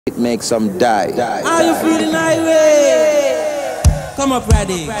It makes them die. How you feeling, highway? Come up,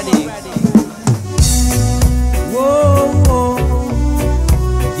 ready. Whoa, whoa.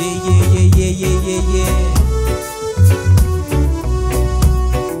 Yeah, yeah, yeah, yeah, yeah, yeah, yeah.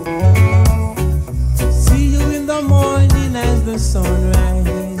 See you in the morning as the sun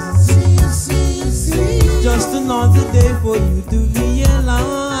rises. See you. Just another day for you to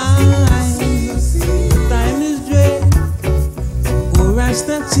realize. Time is dread.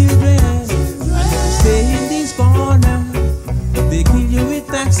 Rasta children, and stay in this corner. They kill you with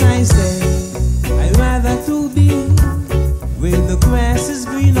tax, I say. I'd rather to be where the grass is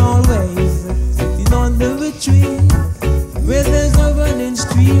green always, sitting under a tree where there's no running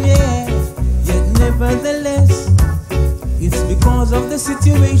stream, yeah. Yet nevertheless, it's because of the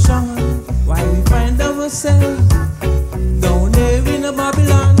situation why we find ourselves down there in a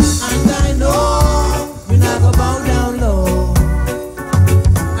Babylon. And I know we're not gonna bow down low.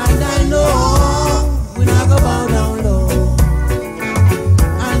 We're not gonna bow down low.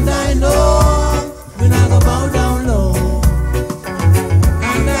 And I know we're not gonna bow down low.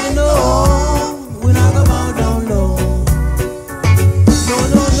 And I know we're not gonna bow down low. No,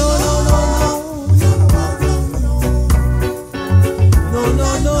 no, no, no, no, no. We're not gonna bow down low. No, no,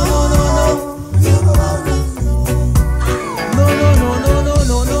 no, no, no, no. We're not gonna bow down low. No, no, no, no, no,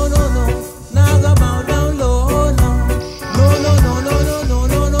 no, no, no, no. Not gonna bow down low, no. No, no, no, no, no, no,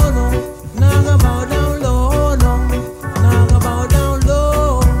 no, no, no. Not gonna bow down low, no. Not gonna bow down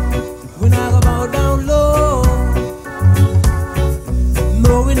low. We not gonna bow down low.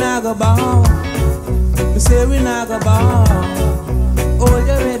 No, we not gonna bow. We say we not gonna bow. Hold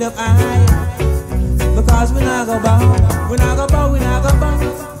your head up high, because we not gonna bow. We not gonna bow. We not gonna bow.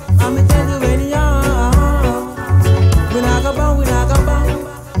 I'ma tell you anyhow. We not gonna bow. We not gonna bow.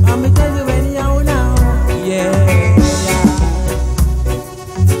 I'ma tell you anyhow now. Yeah.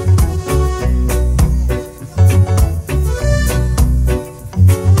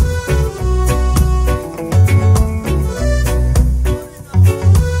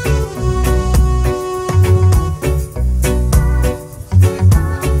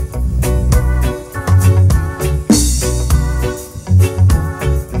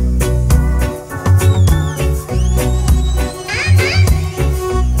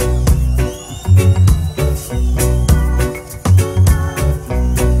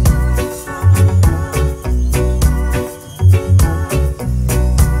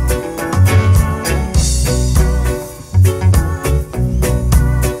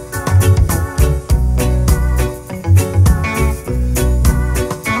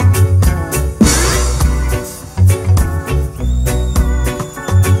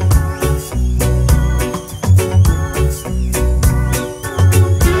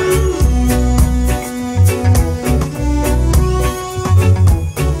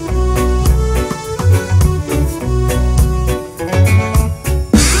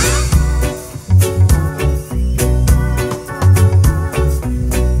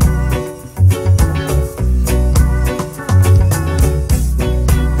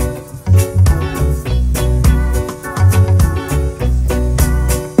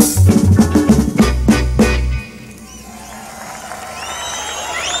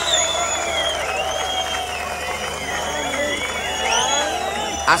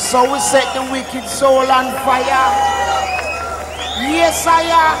 So we set the wicked soul on fire. Yes, I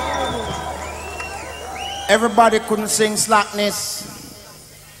am. Everybody couldn't sing slackness.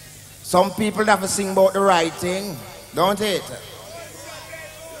 Some people have to sing about the right thing, don't it?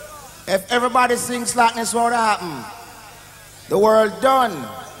 If everybody sings slackness, what would happen? The world done.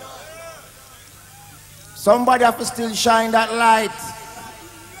 Somebody have to still shine that light,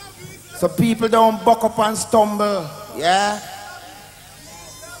 so people don't buck up and stumble. Yeah.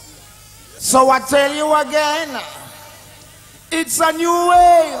 So I tell you again, it's a new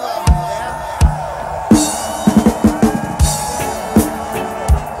wave.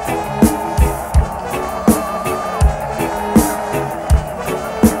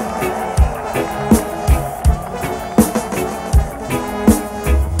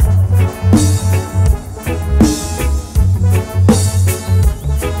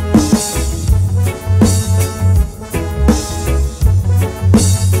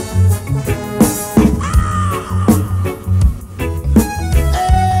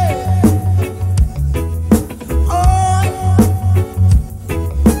 Hey!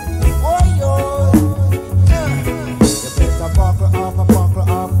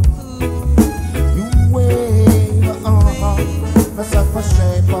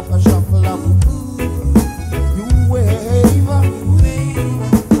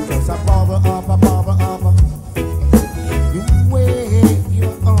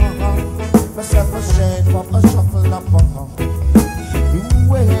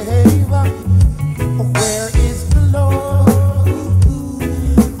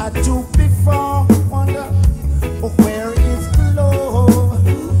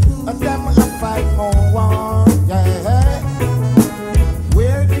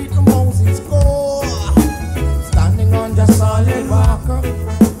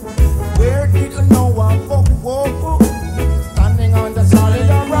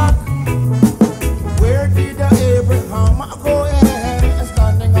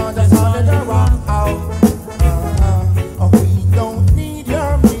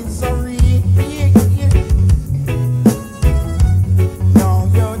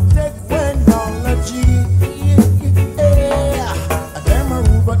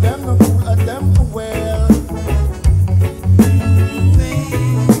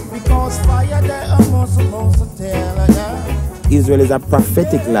 Israel is a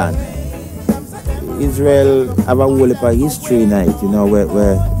prophetic land. Israel have a whole heap of history in it, you know, where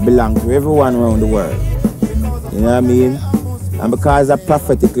belong to everyone around the world. You know what I mean? And because a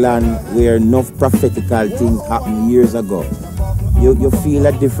prophetic land where enough prophetical things happened years ago, you feel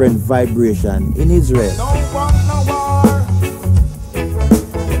a different vibration in Israel.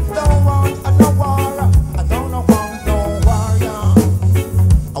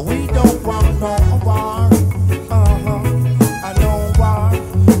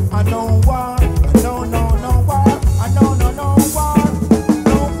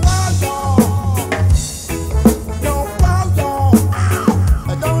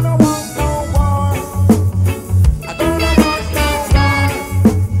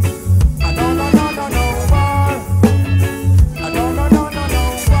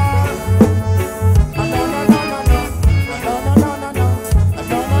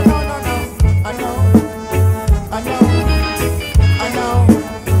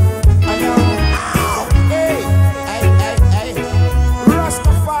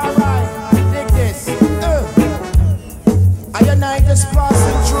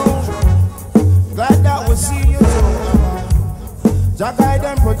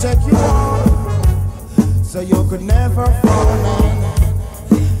 Protect you all, so you could never fall,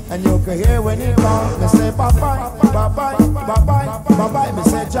 and you could hear when he call. Me say bye bye, bye bye, bye bye, bye bye. Me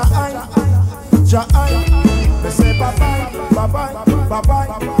say Jai, Jai. Me say bye bye, bye bye, bye bye,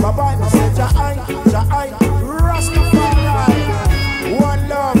 bye bye. Me say Jai, Jai. Rastafari, one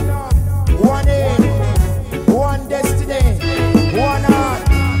love, one aim.